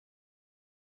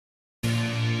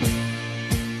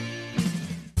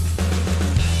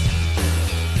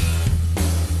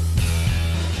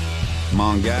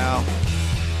Mongal.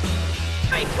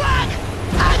 Hey, flag!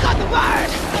 I got the bird!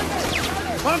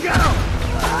 Mongal!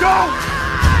 Go!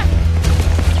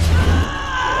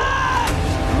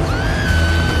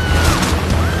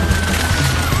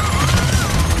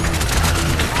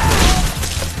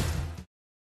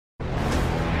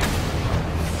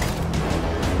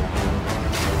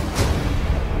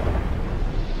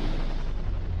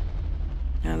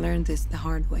 I learned this the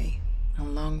hard way, a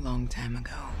long, long time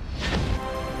ago.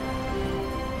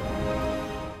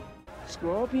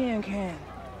 Scorpion can.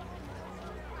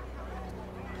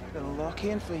 They're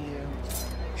looking for you.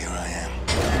 Here I am.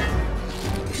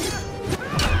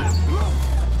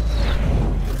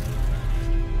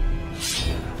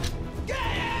 Get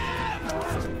him!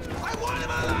 I want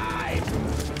him alive!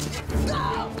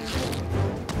 No!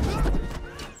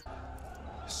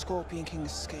 Scorpion King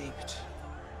escaped.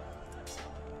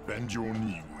 Bend your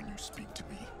knee when you speak to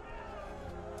me.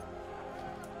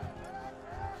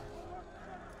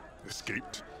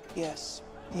 Escaped? Yes,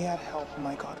 he had help,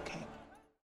 my God King.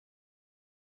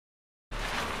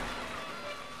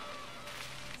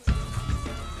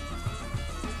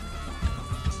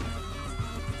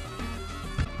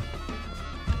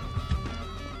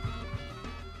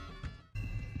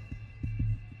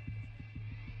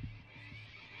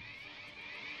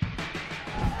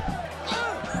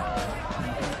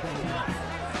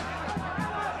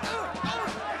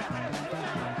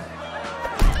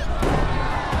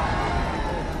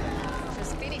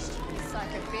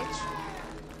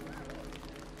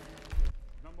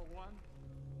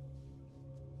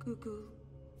 Cuckoo,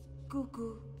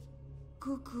 cuckoo,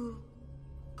 cuckoo,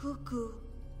 cuckoo.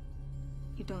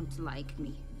 You don't like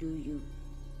me, do you?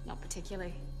 Not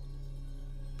particularly.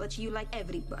 But you like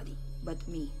everybody but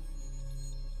me.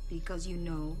 Because you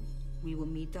know we will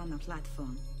meet on a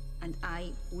platform, and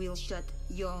I will shut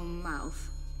your mouth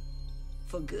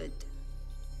for good.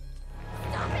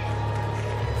 Stop it!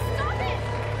 Stop it!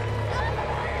 Get off of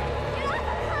her! Get off of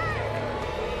her!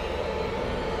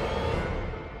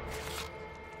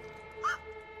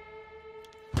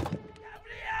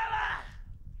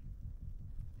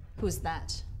 Who's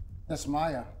that? That's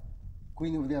Maya,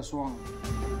 Queen of the Aswang.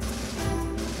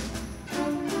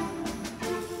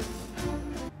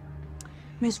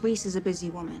 Miss Reese is a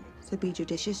busy woman, so be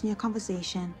judicious in your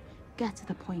conversation. Get to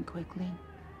the point quickly.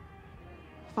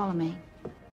 Follow me.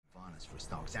 Violence for a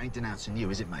start, 'cause it ain't denouncing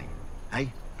you, is it, mate?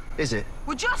 Hey? Is it?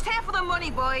 We're just here for the money,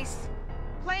 boys.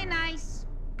 Play nice.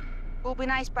 We'll be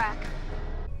nice back.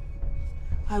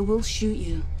 I will shoot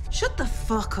you. Shut the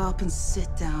fuck up and sit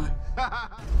down.